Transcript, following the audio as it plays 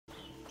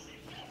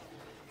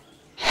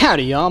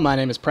Howdy y'all, my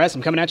name is Press.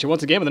 I'm coming at you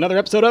once again with another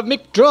episode of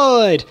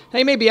McDroid. Now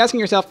you may be asking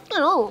yourself,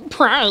 oh,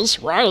 Press,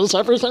 why is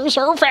everything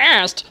so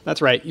fast?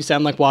 That's right, you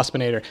sound like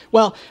Waspinator.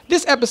 Well,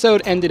 this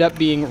episode ended up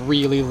being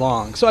really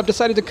long, so I've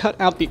decided to cut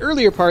out the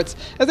earlier parts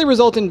as they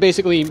result in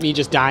basically me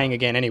just dying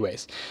again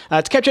anyways.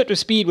 To catch up to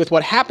speed with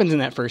what happens in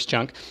that first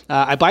chunk,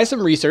 I buy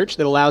some research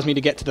that allows me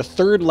to get to the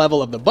third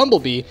level of the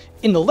Bumblebee.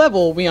 In the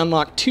level, we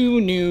unlock two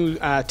new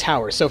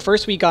towers. So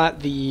first we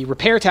got the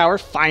repair tower,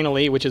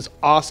 finally, which is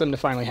awesome to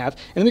finally have.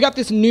 And then we got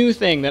this new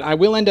thing that I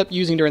will end up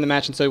using during the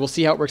match, and so we'll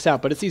see how it works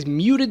out. But it's these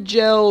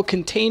mutagel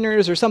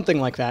containers or something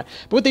like that.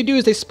 But what they do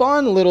is they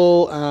spawn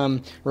little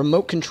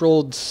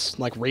remote-controlled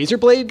like razor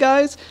blade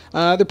guys.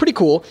 They're pretty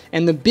cool,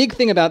 and the big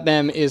thing about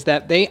them is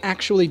that they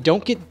actually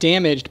don't get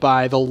damaged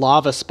by the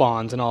lava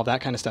spawns and all of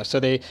that kind of stuff. So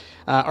they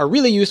are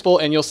really useful,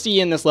 and you'll see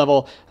in this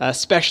level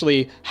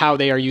especially how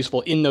they are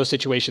useful in those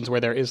situations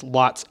where there is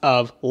lots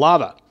of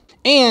lava.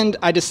 And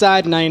I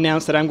decide and I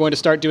announce that I'm going to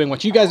start doing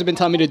what you guys have been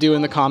telling me to do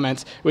in the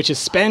comments, which is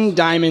spend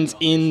diamonds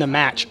in the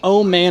match.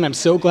 Oh man, I'm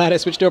so glad I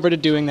switched over to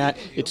doing that.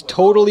 It's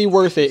totally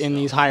worth it in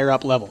these higher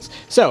up levels.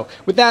 So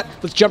with that,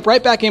 let's jump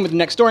right back in with the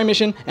next story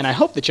mission, and I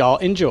hope that y'all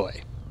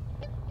enjoy.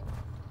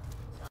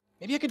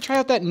 Maybe I could try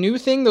out that new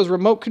thing, those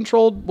remote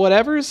controlled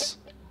whatevers?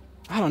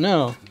 I don't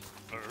know.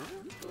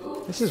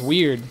 This is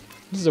weird.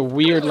 This is a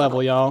weird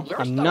level, y'all.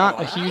 I'm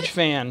not a huge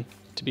fan,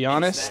 to be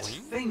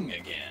honest.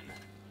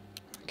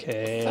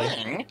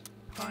 Okay.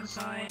 Does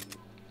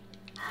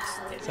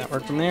that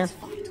work from there?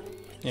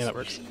 Yeah, that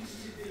works.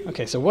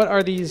 Okay, so what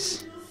are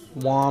these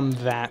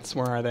Womvats?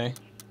 Where are they?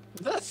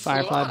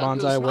 Firefly,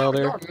 Bonsai,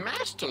 Welder.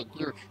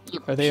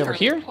 Are they over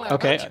here?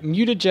 Okay,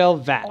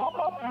 Mutagel Vat.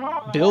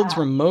 Builds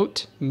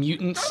remote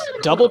mutants,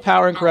 double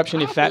power and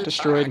corruption if Vat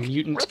destroyed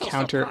mutant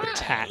counter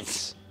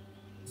attacks.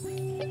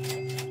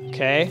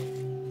 Okay.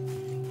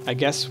 I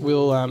guess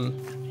we'll,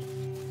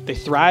 they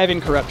thrive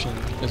in corruption,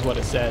 is what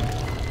it said.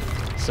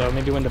 So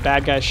maybe when the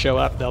bad guys show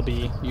up, they'll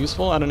be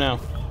useful. I don't know.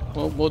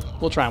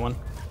 We'll try one.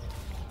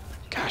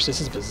 Gosh, this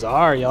is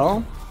bizarre,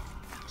 y'all.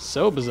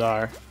 So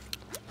bizarre.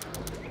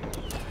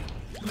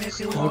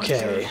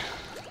 Okay.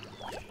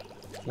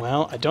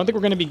 Well, I don't think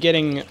we're going to be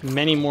getting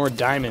many more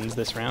diamonds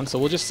this round, so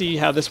we'll just see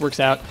how this works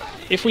out.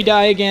 If we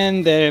die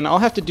again, then I'll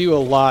have to do a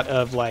lot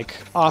of like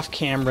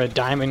off-camera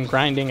diamond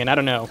grinding, and I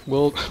don't know.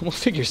 We'll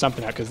figure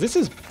something out because this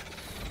is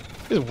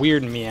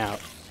weirding me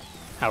out.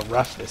 How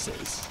rough this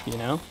is, you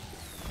know?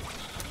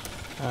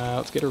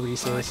 Let's get a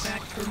resource.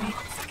 Let's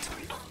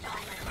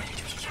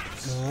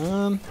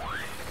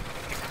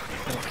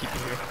keep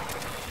it here.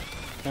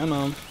 Come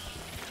on.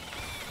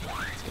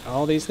 Let's get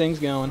all these things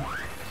going.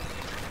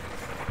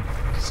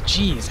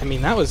 Jeez, I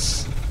mean, that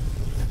was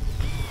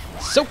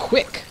so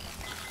quick.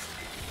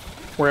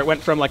 Where it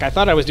went from, like, I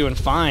thought I was doing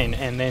fine,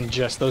 and then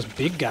just those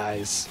big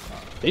guys,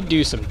 they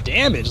do some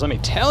damage, let me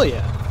tell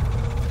you.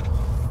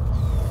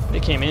 They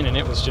came in, and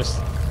it was just,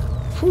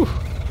 whew.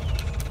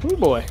 Whew,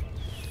 boy.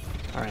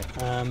 Alright,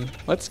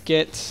 let's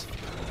get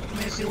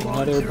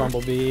another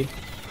Bumblebee.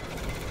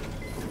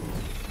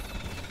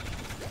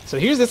 So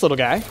here's this little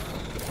guy.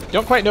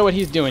 Don't quite know what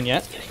he's doing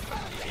yet.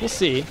 We'll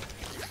see.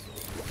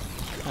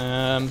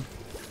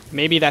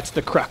 Maybe that's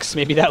the crux.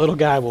 Maybe that little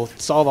guy will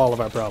solve all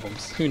of our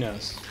problems. Who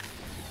knows?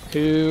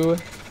 Who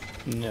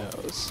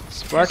knows?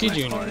 Sparky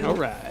Jr.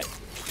 Alright.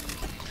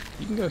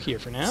 You can go here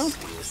for now.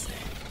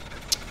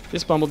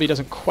 This Bumblebee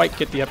doesn't quite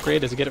get the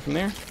upgrade. Does he get it from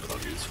there?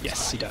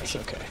 Yes, he does.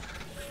 Okay.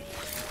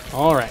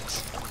 Alright.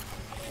 Just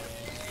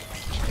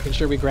making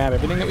sure we grab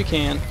everything that we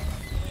can.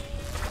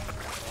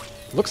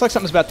 Looks like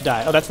something's about to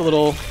die. Oh, that's the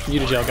little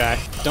mutagel guy.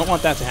 Don't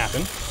want that to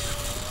happen.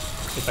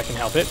 If I can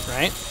help it,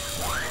 right?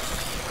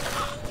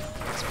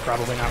 That's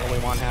probably not what we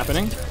want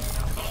happening.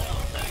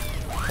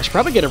 I should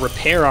probably get a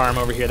repair arm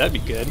over here. That'd be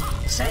good.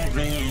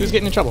 Who's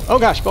getting in trouble? Oh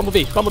gosh,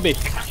 Bumblebee. Bumblebee.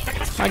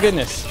 My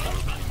goodness.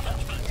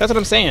 That's what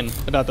I'm saying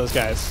about those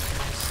guys.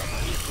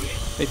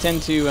 They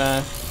tend to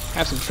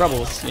have some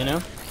troubles, you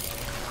know?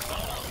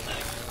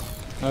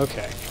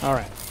 Okay,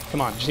 alright. Come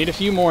on, just need a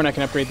few more and I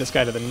can upgrade this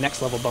guy to the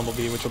next level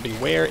Bumblebee, which will be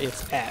where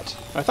it's at.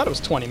 Oh, I thought it was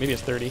 20, maybe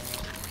it's 30.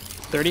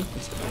 30?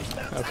 It's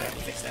 30. Okay.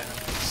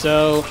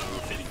 So, I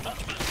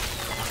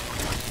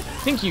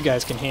think you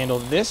guys can handle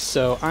this,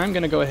 so I'm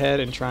going to go ahead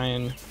and try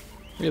and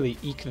really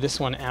eke this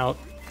one out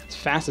as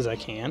fast as I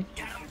can.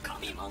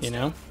 You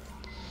know?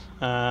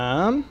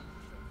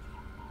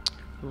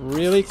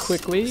 Really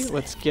quickly,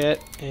 let's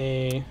get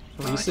a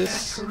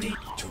Rhesus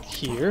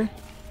here.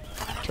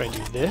 Try to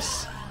do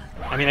this.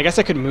 I mean, I guess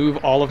I could move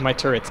all of my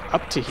turrets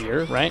up to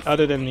here, right?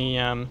 Other than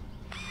the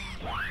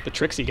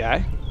Trixie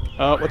guy.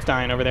 Oh, what's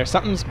dying over there?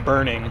 Something's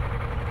burning.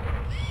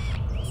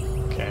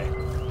 Okay.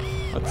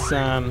 Let's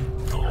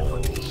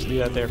just do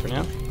that there for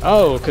now.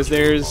 Oh, because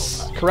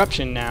there's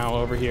corruption now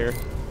over here.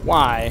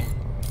 Why?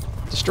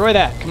 Destroy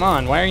that. Come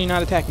on. Why are you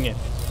not attacking it?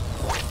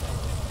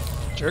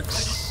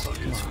 Jerks.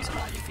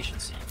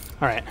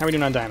 Alright, how are we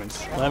doing on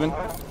diamonds? 11?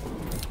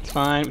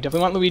 Fine. We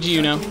definitely want Luigi,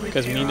 you know,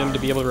 because we need him to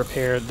be able to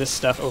repair this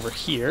stuff over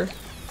here.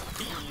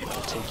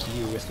 I'll take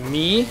you with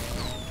me.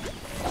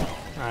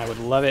 I would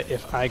love it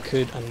if I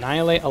could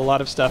annihilate a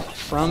lot of stuff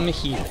from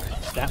here.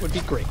 That would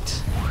be great.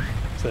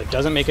 So that it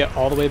doesn't make it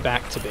all the way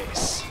back to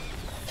base.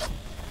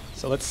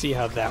 So let's see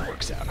how that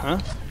works out, huh?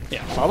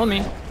 Yeah, follow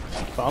me.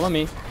 Follow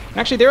me.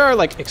 Actually, there are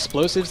like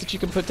explosives that you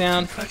can put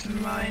down.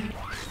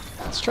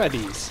 Let's try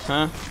these,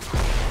 huh?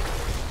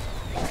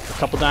 A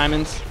couple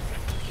diamonds.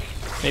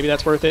 Maybe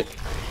that's worth it.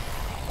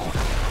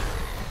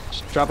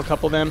 Just drop a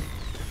couple of them.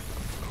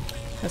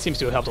 That seems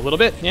to have helped a little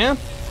bit. Yeah?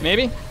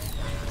 Maybe?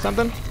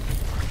 Something?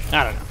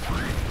 I don't know.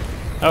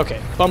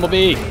 Okay,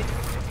 Bumblebee.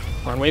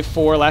 We're on wave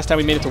 4. Last time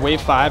we made it to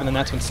wave 5, and then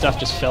that's when stuff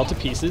just fell to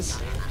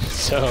pieces.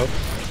 So,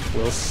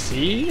 we'll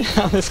see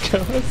how this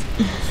goes.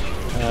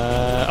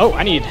 Oh,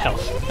 I need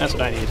health. That's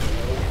what I need.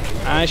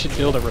 I should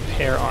build a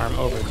repair arm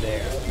over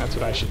there. That's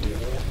what I should do.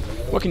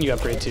 What can you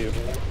upgrade to?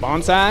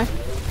 Bonsai?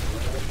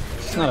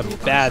 It's not a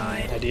bad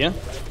idea.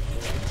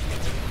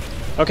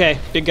 Okay,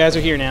 big guys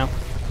are here now.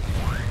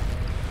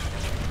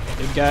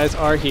 Big guys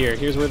are here.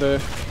 Here's where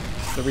the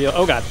real...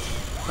 Oh, God.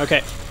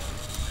 Okay.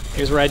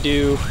 Here's where I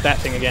do that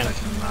thing again.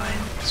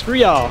 Screw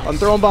y'all. I'm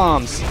throwing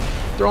bombs.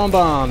 Throwing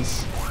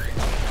bombs.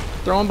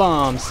 Throwing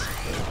bombs.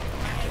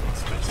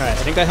 Alright,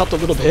 I think that helped a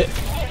little bit.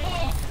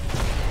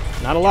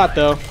 Not a lot,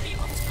 though.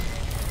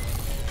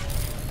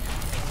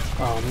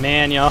 Oh,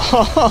 man,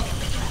 y'all.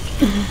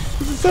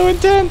 This is so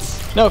intense.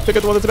 No, pick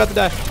up the one that's about to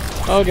die.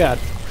 Oh, God.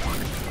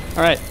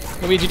 Alright,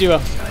 Luigi Duo.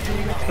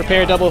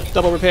 Repair, double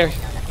repair.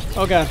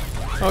 Oh, God.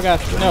 Oh, God.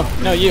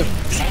 No, you.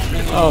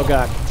 Oh,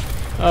 God.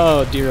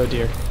 Oh, dear, oh,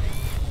 dear.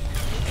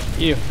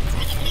 You.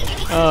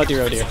 Oh,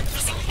 dear, oh, dear.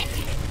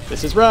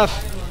 This is rough.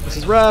 This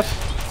is rough.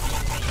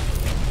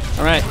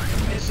 Alright,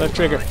 left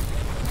trigger.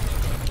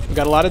 We've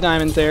got a lot of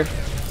diamonds there.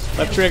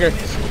 Left trigger.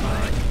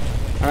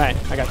 Alright,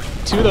 I got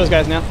 2 of those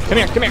guys now. Come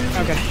here, come here.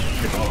 Okay.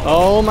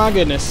 Oh my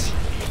goodness.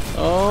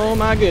 Oh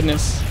my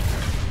goodness.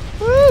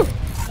 Woo!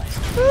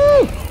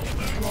 Woo!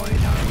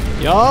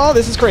 Y'all,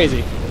 this is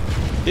crazy.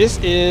 This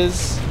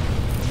is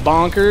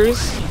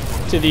bonkers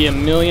to the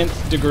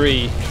 1,000,000th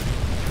degree.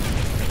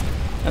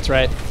 That's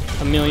right,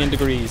 1,000,000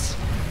 degrees.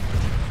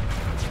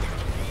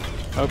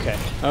 Okay,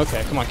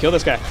 okay, come on, kill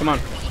this guy. Come on.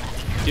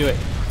 Do it.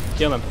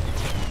 Kill him.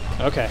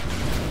 Okay.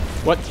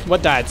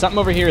 What died? Something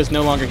over here is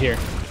no longer here.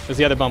 It was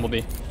the other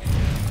Bumblebee.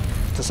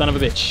 It's a son of a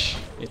bitch.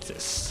 It's a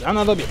son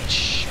of a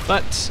bitch.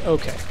 But,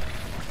 okay.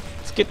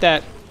 Let's get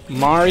that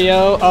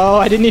Mario. Oh,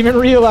 I didn't even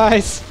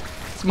realize.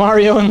 It's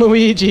Mario and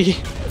Luigi.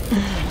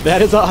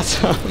 That is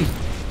awesome.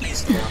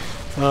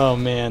 Oh,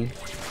 man.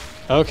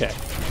 Okay.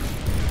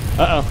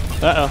 Uh-oh.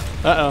 Uh-oh.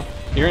 Uh-oh.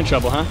 You're in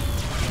trouble, huh?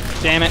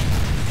 Damn it.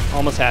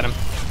 Almost had him.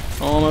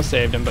 Almost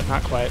saved him, but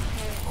not quite.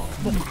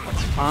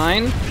 That's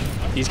fine.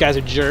 These guys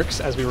are jerks,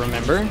 as we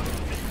remember.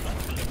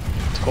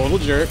 Total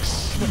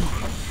jerks.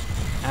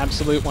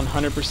 Absolute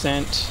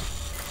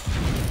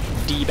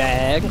 100%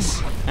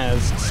 D-bags,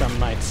 as some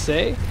might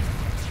say.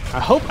 I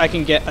hope I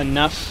can get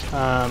enough,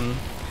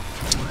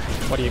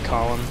 what do you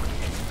call them?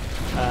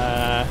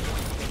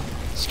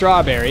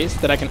 Strawberries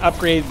that I can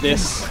upgrade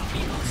this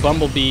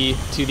Bumblebee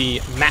to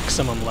the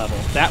maximum level.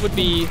 That would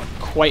be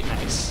quite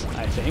nice,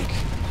 I think.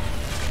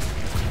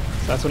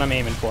 So that's what I'm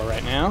aiming for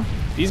right now.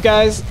 These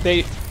guys,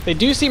 they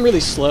do seem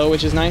really slow,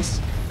 which is nice.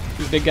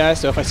 These big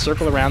guys, so if I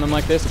circle around them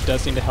like this, it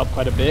does seem to help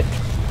quite a bit.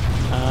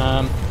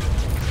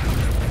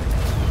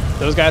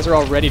 Those guys are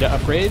all ready to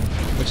upgrade,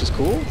 which is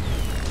cool.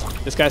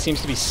 This guy seems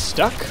to be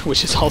stuck,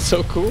 which is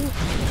also cool.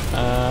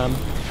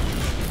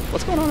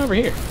 What's going on over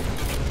here?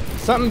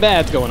 Something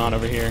bad's going on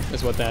over here,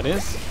 is what that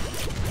is.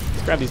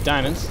 Let's grab these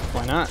diamonds.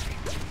 Why not?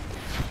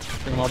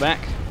 Bring them all back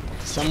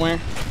somewhere.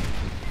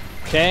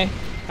 Okay.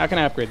 How can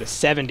I upgrade this?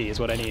 70 is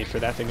what I need for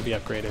that thing to be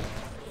upgraded.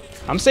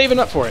 I'm saving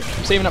up for it.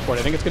 I'm saving up for it.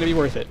 I think it's going to be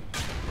worth it.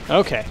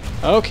 Okay.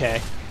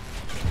 Okay.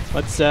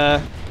 Let's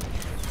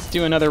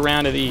do another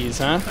round of these,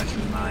 huh?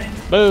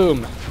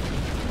 Boom.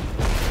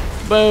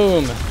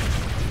 Boom.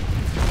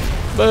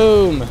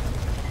 Boom.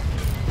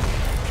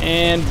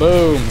 And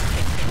boom.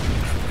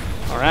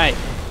 All right.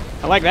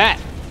 I like that.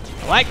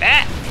 I like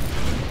that.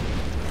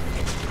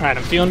 All right,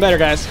 I'm feeling better,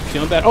 guys.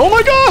 Feeling better. Oh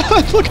my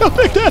God! Look how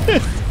big that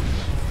is.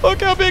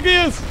 Look how big he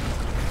is.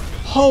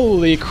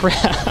 Holy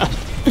crap.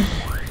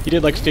 He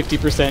did like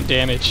 50%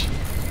 damage.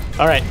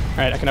 All right,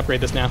 I can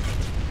upgrade this now.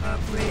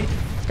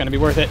 It's gonna be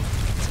worth it.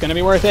 It's gonna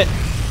be worth it.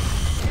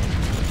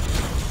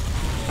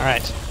 All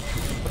right,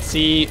 let's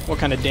see what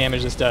kind of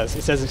damage this does.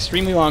 It says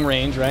extremely long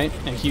range, right?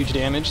 And huge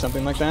damage,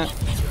 something like that.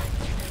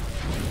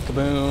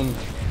 Kaboom,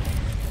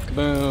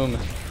 kaboom,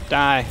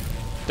 die,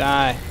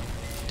 die,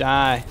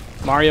 die.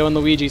 Mario and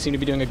Luigi seem to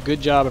be doing a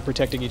good job of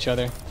protecting each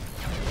other.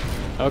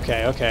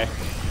 Okay, okay.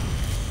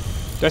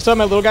 Do I still have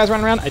my little guys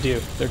running around? I do.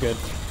 They're good.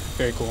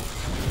 Very cool.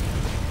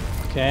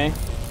 Okay.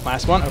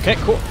 Last one. Okay,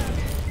 cool.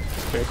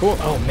 Very cool.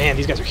 Oh, man,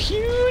 these guys are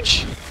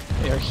huge.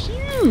 They are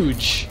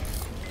huge.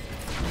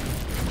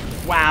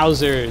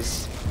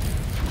 Wowzers.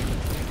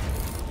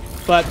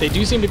 But they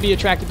do seem to be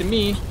attracted to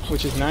me,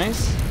 which is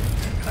nice.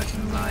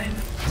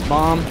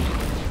 Bomb.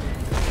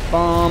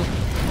 Bomb.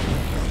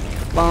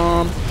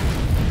 Bomb.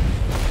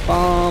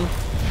 Bomb.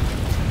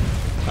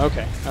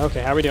 Okay,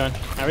 okay, how are we doing?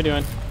 How are we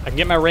doing? I can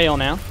get my rail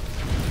now.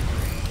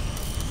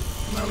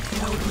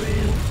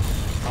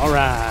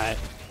 Alright.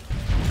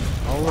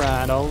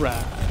 Alright,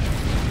 alright.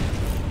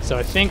 So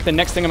I think the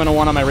next thing I'm going to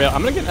want on my rail,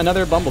 I'm going to get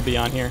another bumblebee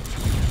on here.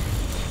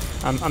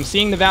 I'm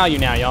seeing the value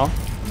now, y'all.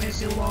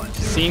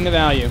 Seeing the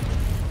value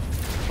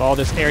of all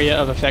this area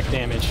of effect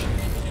damage.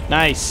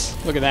 Nice.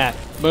 Look at that.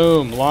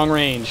 Boom. Long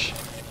range.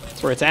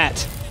 That's where it's at.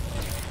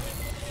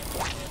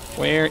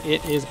 Where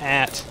it is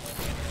at.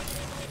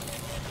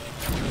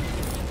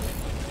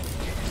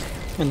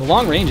 And the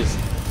long range is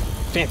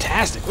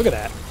fantastic. Look at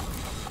that.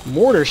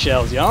 Mortar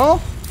shells,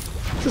 y'all.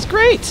 This is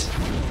great.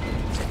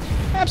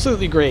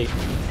 Absolutely great.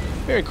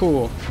 Very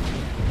cool.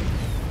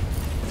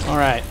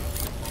 Alright.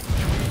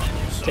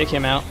 Take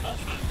him out.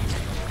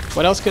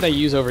 What else could I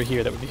use over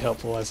here that would be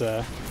helpful as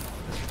a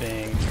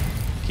thing?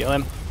 Kill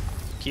him.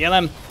 Kill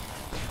him.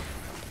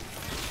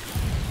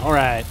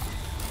 Alright.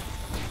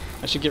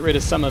 I should get rid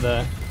of some of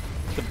the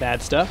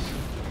bad stuff.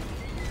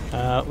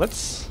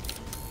 Let's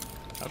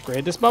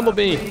upgrade this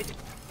bumblebee.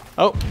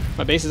 Oh,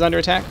 my base is under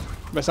attack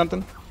by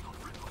something.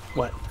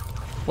 What?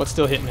 What's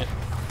still hitting it?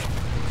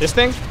 This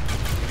thing?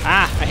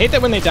 Ah, I hate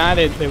that when they die,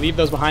 they leave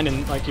those behind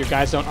and like your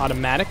guys don't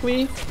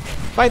automatically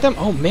fight them.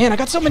 Oh man, I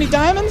got so many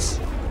diamonds.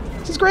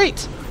 This is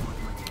great.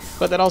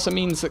 But that also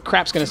means that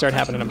crap's gonna start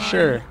happening, I'm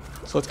sure.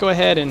 So let's go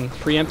ahead and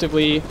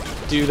preemptively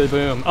do the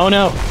boom. Oh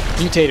no,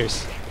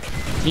 mutators.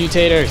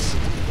 Mutators.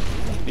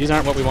 These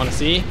aren't what we want to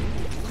see.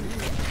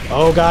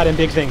 Oh god, and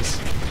big things.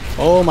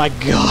 Oh my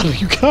god,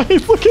 you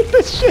guys, look at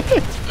this shit.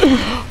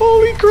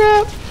 Holy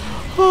crap.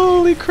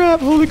 Holy crap,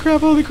 holy crap,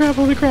 holy crap,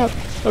 holy crap.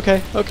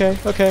 Okay, okay,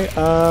 okay.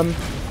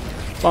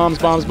 Bombs,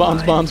 bombs,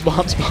 bombs, bombs,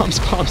 bombs, bombs,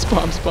 bombs,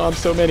 bombs, bombs.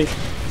 So many.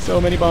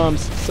 So many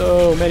bombs.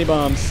 So many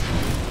bombs.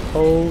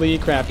 Holy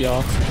crap,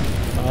 y'all.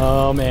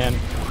 Oh man.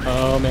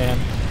 Oh man.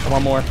 I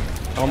want more.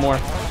 I want more.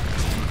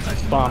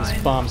 Bombs,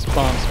 bombs,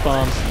 bombs,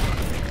 bombs.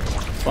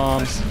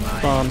 Bombs,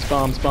 bombs,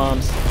 bombs,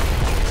 bombs.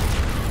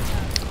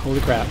 Holy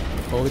crap.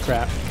 Holy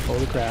crap.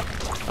 Holy crap.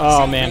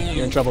 Oh man,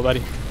 you're in trouble,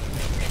 buddy.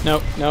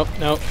 Nope, nope,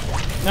 nope.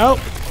 Nope!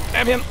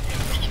 Grab him!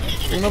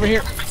 Bring him over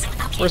here.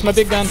 Where's my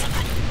big gun?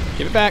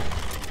 Give it back.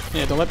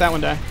 Yeah, don't let that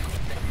one die.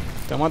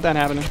 Don't want that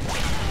happening.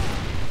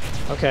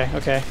 Okay,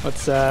 okay.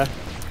 Let's,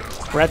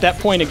 we're at that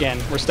point again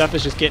where stuff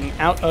is just getting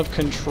out of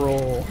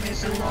control.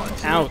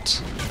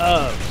 Out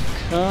of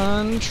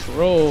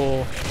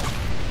control.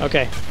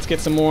 Okay, let's get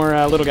some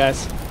more little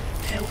guys.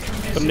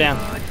 Put them down.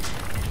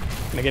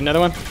 Can I get another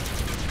one?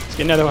 Let's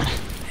get another one.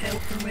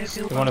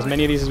 We want as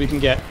many of these as we can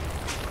get.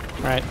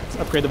 Alright, let's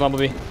upgrade the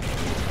bumblebee.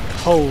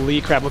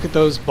 Holy crap, look at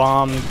those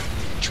bomb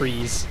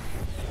trees.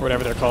 Or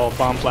whatever they're called.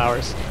 Bomb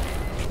flowers.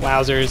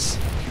 Wowzers.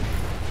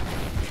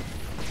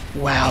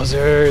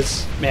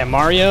 Wowzers. Man,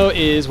 Mario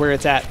is where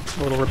it's at.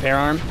 A little repair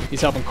arm.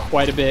 He's helping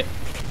quite a bit.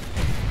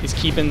 He's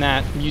keeping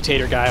that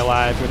mutator guy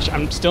alive, which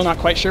I'm still not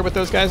quite sure what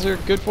those guys are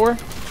good for.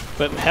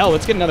 But hell,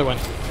 let's get another one.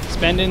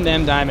 Spending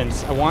them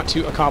diamonds. I want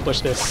to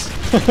accomplish this.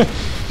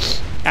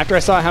 After I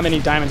saw how many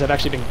diamonds I've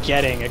actually been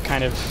getting, it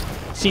kind of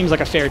seems like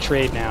a fair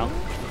trade now.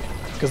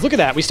 Because look at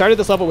that. We started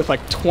this level with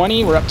like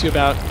 20. We're up to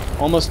about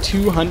almost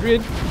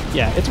 200.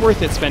 Yeah, it's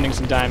worth it spending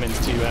some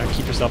diamonds to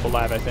keep yourself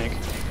alive, I think.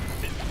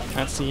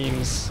 That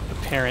seems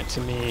apparent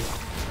to me.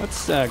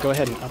 Let's go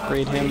ahead and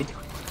upgrade him.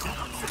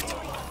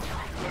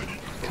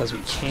 Because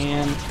we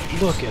can.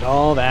 Look at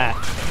all that.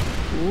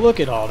 Look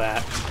at all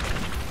that.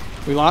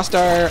 We lost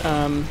our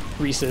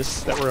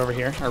Reese's that were over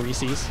here, our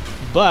Reese's,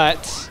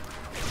 but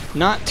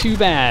not too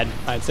bad,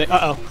 I'd say.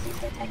 Uh-oh.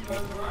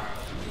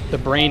 The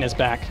brain is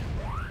back.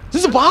 Is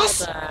this a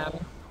boss? Are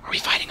we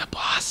fighting a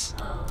boss?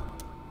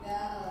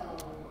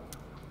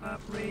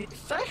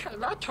 Say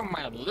hello to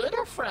my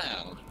little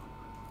friend.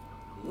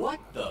 What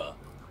the?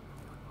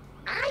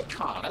 I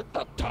call it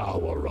the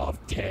Tower of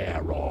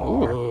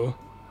Terror. Ooh.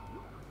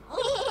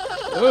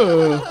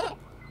 Ooh.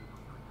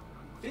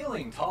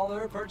 Feeling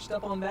taller perched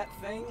up on that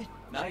thing?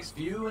 Nice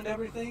view and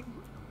everything?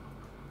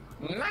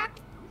 Not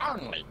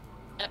only,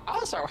 it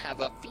also has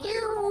a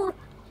few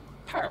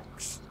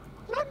perks.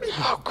 Let me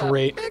Oh, put that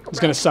great. big He's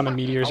gonna red summon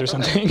button meteors or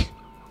over there. something.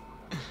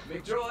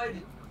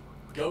 McDroid,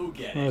 go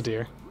get it. Oh,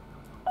 dear.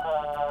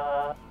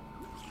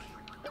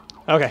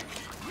 Okay.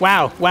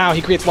 Wow, wow,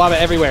 he creates lava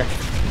everywhere.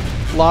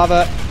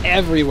 Lava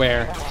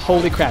everywhere.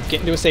 Holy crap,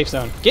 get into a safe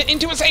zone. Get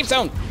into a safe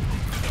zone!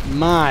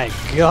 My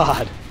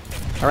god.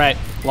 Alright,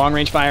 long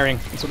range firing.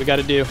 That's what we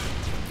gotta do.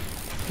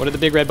 What did the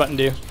big red button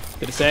do?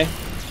 Did it say?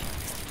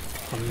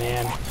 Oh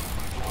man.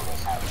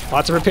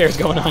 Lots of repairs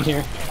going on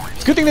here.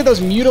 It's a good thing that those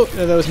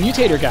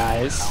mutator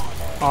guys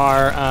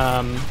are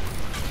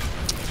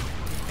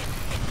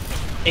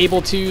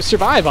able to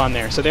survive on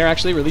there, so they're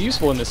actually really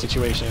useful in this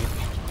situation.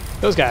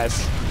 Those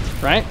guys,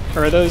 right?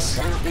 Or are those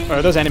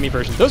enemy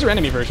versions? Those are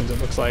enemy versions, it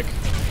looks like.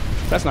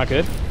 That's not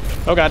good.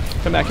 Oh god,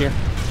 come back here.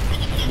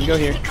 You go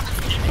here.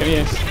 There he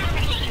is.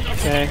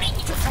 Okay.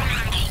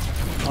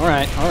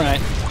 Alright, alright.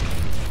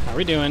 How are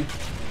we doing?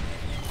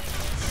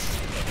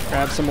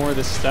 Grab some more of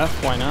this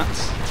stuff, why not?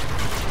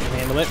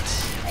 Handle it.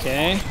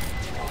 Okay.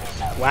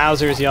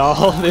 Wowzers,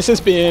 y'all. This has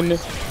been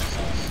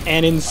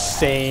an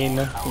insane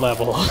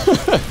level.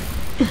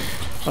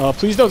 Oh,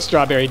 please don't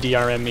strawberry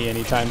DRM me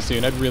anytime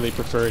soon. I'd really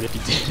prefer it if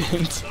you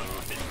didn't.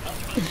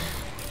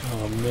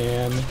 Oh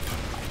man.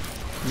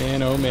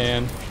 Man, oh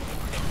man.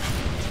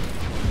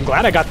 I'm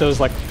glad I got those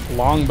like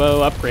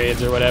longbow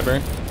upgrades or whatever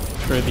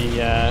for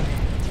the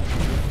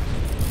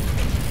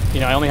you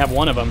know, I only have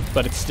one of them,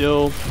 but it's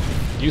still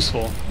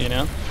useful, you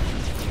know?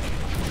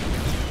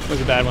 Where's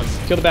the bad ones?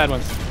 Kill the bad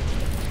ones.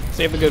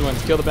 Save the good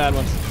ones. Kill the bad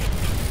ones.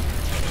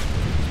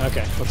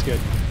 Okay, that's good.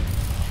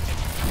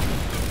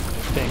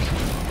 Think.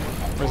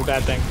 Where's the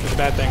bad thing? Where's the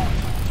bad thing?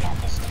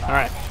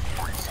 Alright.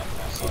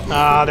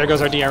 Ah, there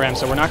goes our DRM,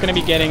 so we're not going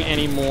to be getting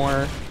any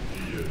more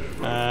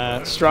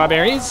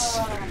strawberries.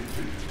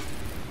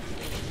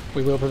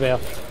 We will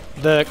prevail.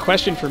 The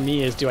question for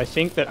me is, do I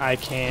think that I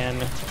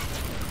can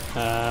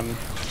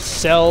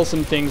sell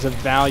some things of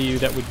value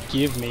that would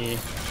give me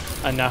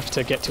enough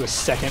to get to a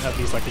second of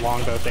these like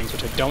longbow things,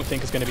 which I don't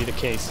think is going to be the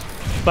case.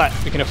 But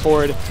we can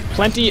afford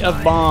plenty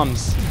of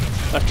bombs.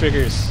 Left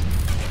triggers.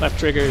 Left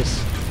triggers.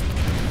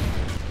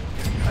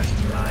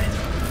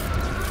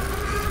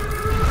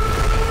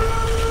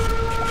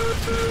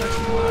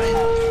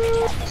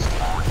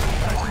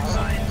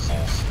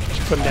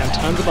 Just putting down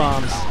tons of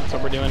bombs. That's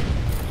what we're doing.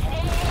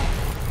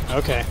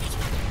 Okay.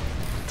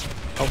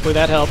 Hopefully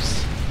that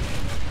helps.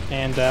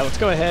 And let's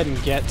go ahead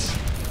and get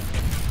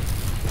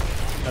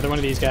another one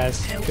of these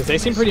guys, because they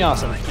seem pretty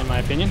awesome, in my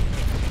opinion.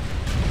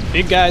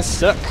 Big guys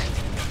suck.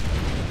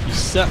 You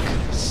suck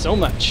so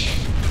much.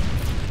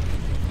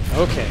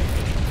 Okay.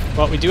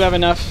 Well, we do have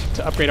enough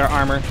to upgrade our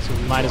armor, so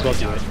we might as well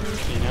do it,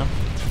 you know?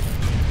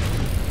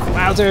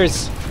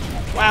 Wowzers!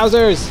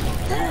 Wowzers!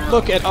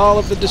 Look at all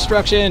of the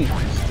destruction!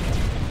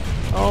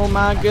 Oh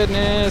my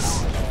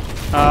goodness!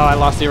 Oh, I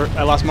lost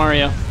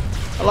Mario.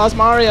 I lost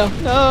Mario!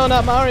 No,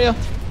 not Mario!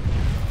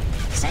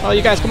 Oh,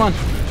 you guys, come on.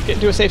 Get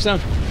into a safe zone.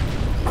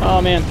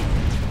 Oh, man.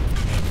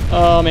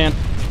 Oh, man.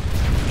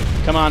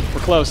 Come on.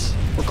 We're close.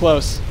 We're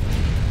close.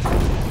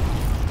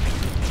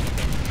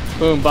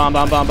 Boom. Bomb,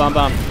 bomb, bomb, bomb,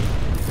 bomb.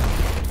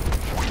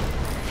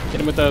 Get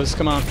him with those.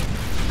 Come on.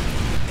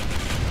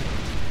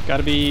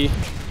 Gotta be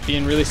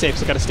being really safe.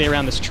 So gotta stay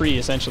around this tree,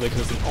 essentially,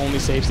 because it's the only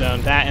safe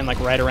zone. That and, like,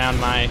 right around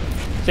my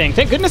thing.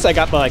 Thank goodness I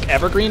got the, like,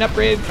 evergreen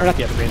upgrade. Or not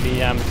the evergreen. The,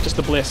 just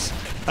the bliss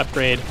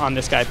upgrade on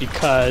this guy,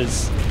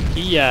 because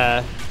he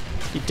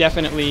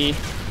definitely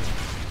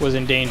was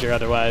in danger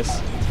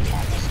otherwise.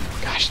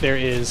 Gosh, there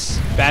is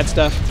bad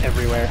stuff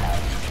everywhere.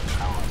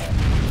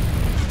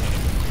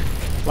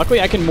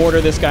 Luckily, I can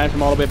mortar this guy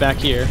from all the way back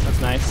here. That's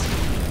nice.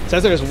 It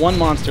says there's one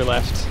monster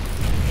left,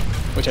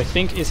 which I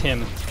think is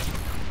him.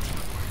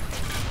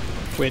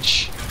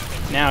 Which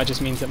now it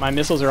just means that my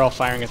missiles are all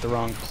firing at the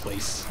wrong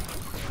place,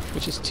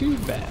 which is too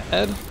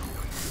bad.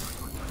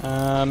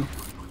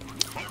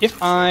 If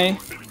I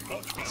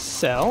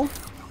sell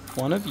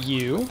one of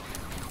you,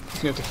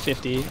 go up to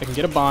 50. I can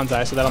get a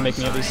bonsai, so that'll make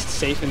me at least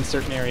safe in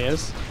certain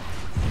areas.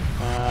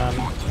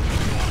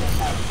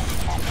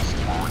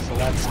 So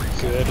that's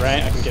good,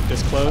 right? I can get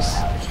this close.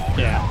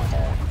 Yeah.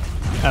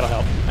 That'll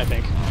help, I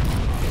think.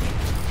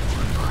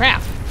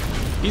 Crap!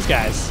 These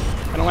guys.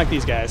 I don't like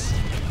these guys.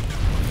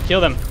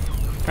 Kill them.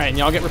 Alright, and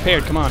y'all get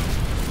repaired. Come on.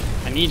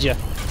 I need you.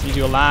 I need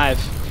you alive.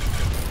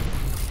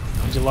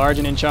 I need you large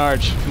and in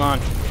charge. Come on.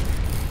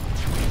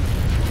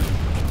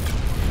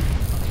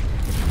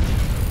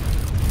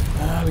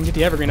 We can get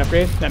the evergreen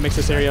upgrade. That makes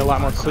this area a lot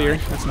more clear.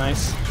 That's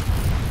nice.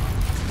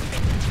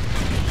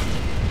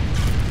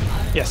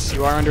 Yes,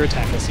 you are under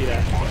attack. I see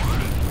that.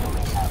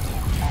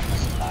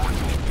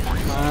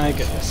 My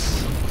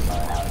goodness.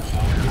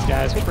 These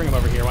guys, we'll bring them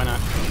over here. Why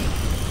not?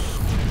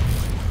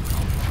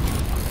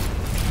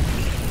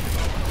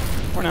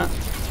 Or not.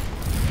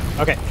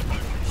 Okay.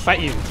 Fight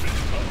you.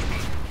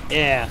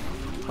 Yeah.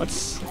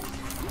 Let's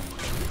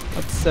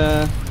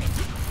get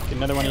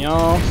another one of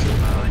y'all.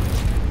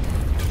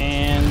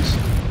 And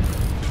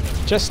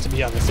just to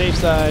be on the safe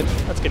side,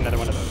 let's get another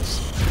one of those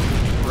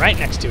right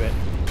next to it,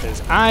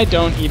 because I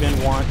don't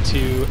even want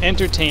to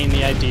entertain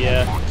the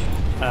idea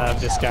of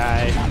this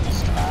guy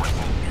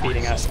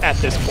beating us at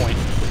this point.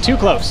 We're too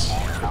close.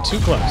 We're too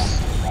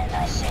close.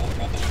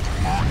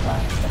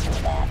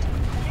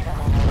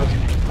 Okay,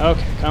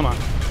 okay, come on.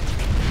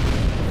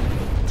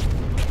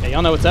 Hey,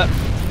 y'all know what's up.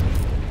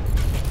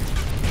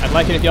 I'd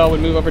like it if y'all would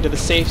move over to the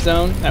safe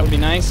zone. That would be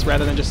nice,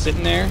 rather than just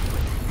sitting there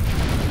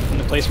in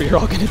the place where you're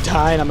all gonna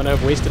die and I'm gonna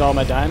have wasted all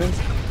my diamonds.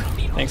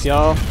 Thanks,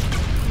 y'all.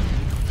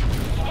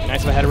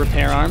 Nice if I had a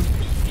repair arm.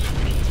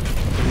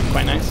 That would be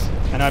quite nice.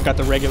 I know I've got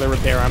the regular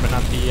repair arm, but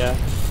not the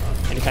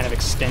any kind of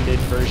extended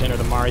version or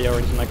the Mario or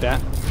anything like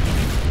that.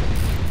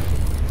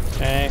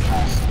 Okay.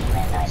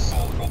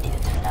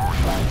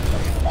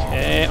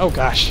 Okay. Oh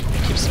gosh,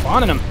 I keep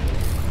spawning them.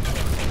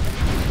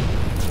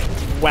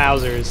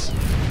 Wowzers.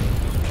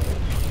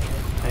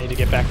 I need to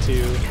get back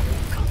to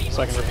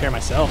so I can repair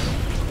myself.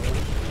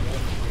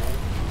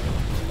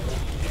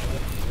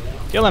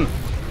 Kill him.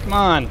 Come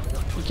on.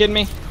 You kidding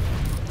me?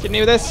 Kidding me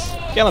with this?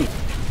 Kill him.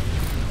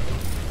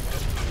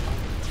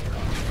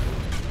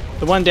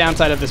 The one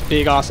downside of this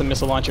big, awesome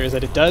missile launcher is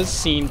that it does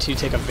seem to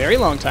take a very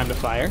long time to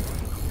fire,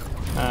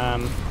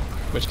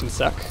 which can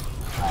suck.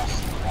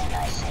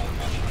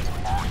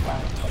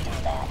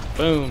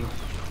 Boom.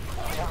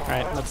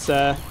 Alright, let's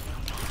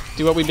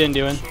do what we've been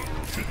doing.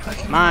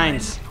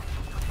 Mines.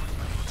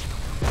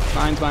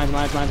 Mines, mines,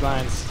 mines, mines,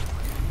 mines.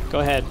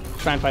 Go ahead.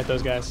 Try and fight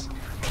those guys.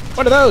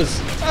 What are those?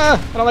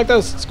 Ah! I don't like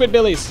those. Squid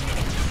billies.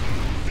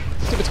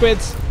 Stupid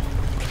squids.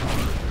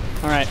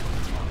 Alright.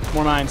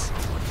 More mines.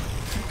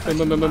 Boom,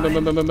 boom, boom, boom, boom,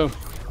 boom, boom, boom, boom.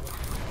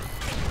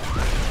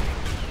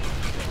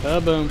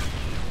 Boom.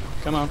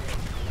 Come on.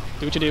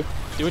 Do what you do.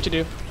 Do what you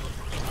do.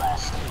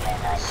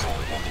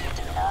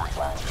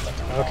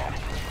 Okay.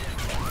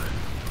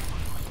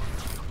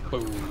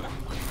 Boom.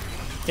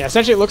 Yeah,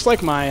 essentially it looks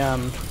like my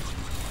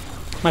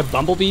my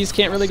bumblebees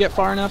can't really get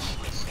far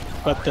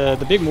enough, but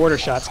the big mortar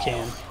shots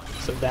can.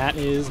 So that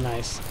is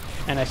nice.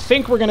 And I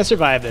think we're gonna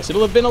survive this.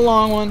 It'll have been a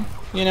long one.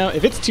 You know,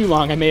 if it's too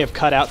long, I may have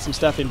cut out some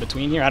stuff in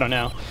between here. I don't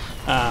know.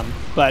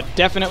 But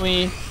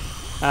definitely,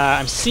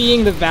 I'm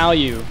seeing the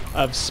value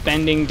of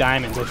spending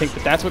diamonds. I think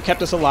that that's what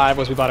kept us alive.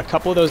 Was we bought a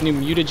couple of those new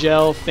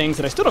mutagel things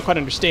that I still don't quite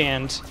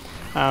understand.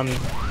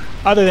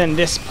 Other than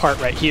this part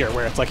right here,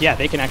 where it's like, yeah,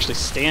 they can actually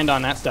stand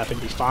on that stuff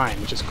and be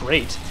fine, which is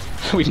great.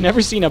 We've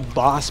never seen a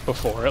boss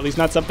before, at least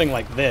not something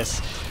like this,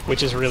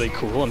 which is really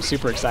cool. I'm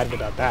super excited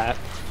about that.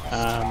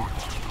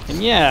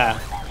 And yeah,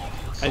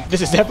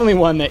 this is definitely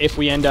one that if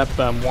we end up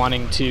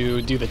wanting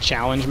to do the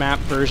challenge map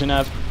version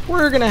of,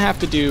 we're going to have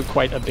to do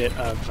quite a bit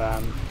of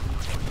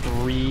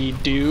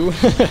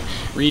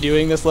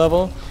redoing this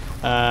level.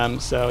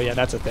 So yeah,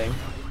 that's a thing.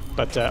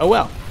 But oh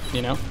well,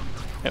 you know,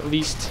 at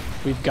least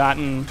we've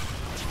gotten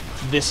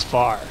this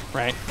far,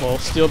 right? We'll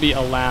still be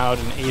allowed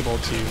and able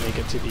to make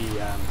it to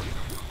the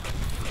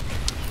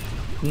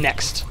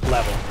next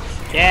level.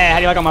 Yeah, how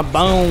do you like all my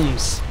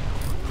bones?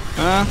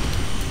 Huh?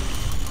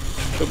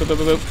 Boop, boop, boop,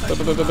 boop, boop,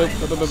 boop, boop,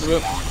 boop, boop,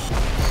 boop, boop.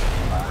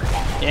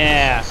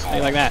 Yeah, how do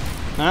you like that?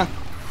 Huh?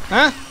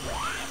 Huh?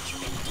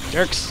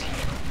 Jerks.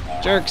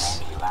 Jerks.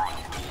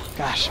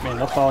 Gosh, man,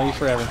 they'll follow you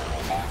forever.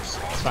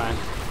 It's fine.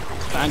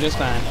 It's fine, just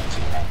fine.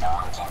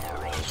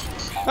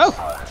 Oh!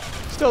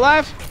 Still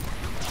alive?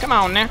 Come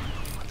on now.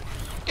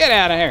 Get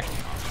out of here.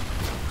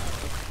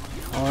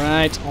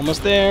 Alright,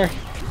 almost there.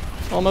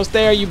 Almost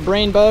there, you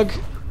brain bug.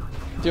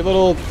 With your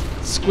little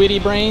squiddy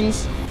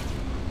brains.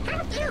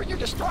 How dare you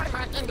destroy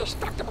my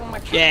indestructible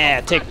mechanical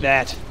Yeah, take body?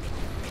 that.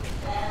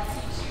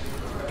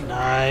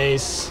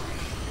 Nice.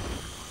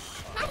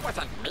 That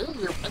wasn't me,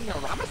 you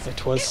ignoramus.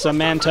 It was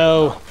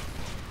Samantho.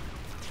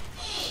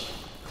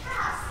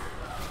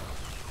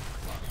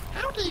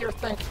 How do you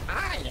think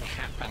I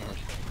happened?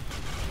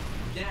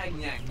 Nag,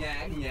 nag,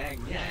 nag, nag,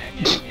 nag,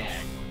 nag,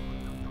 nag.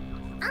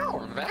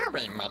 Oh,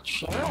 very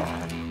mature.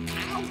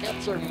 I'll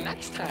get you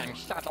next time,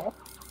 Shuttle.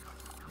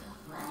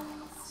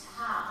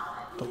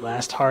 The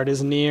last heart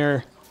is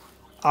near.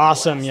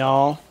 Awesome,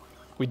 y'all.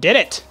 We did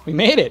it. We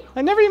made it.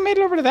 I never even made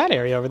it over to that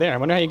area over there. I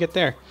wonder how you get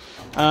there.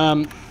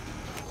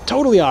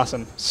 Totally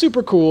awesome.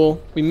 Super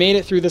cool. We made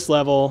it through this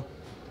level.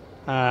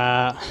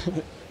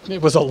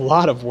 It was a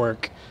lot of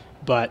work,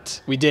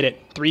 but we did it.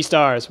 3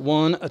 stars.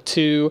 1, a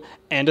 2,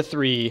 and a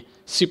 3.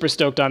 Super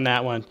stoked on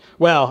that one.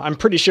 Well, I'm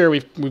pretty sure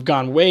we've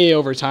gone way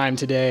over time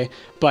today,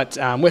 but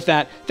with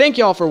that, thank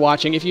you all for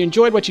watching. If you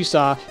enjoyed what you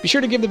saw, be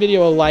sure to give the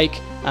video a like,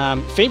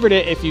 favorite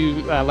it if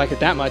you like it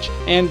that much,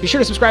 and be sure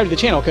to subscribe to the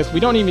channel because we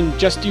don't even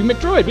just do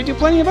McDroid. We do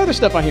plenty of other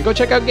stuff on here. Go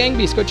check out Gang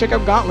Beasts, go check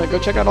out Gauntlet, go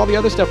check out all the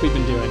other stuff we've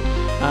been doing.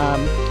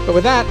 But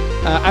with that,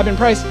 I've been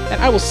Price,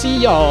 and I will see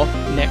y'all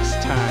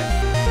next time.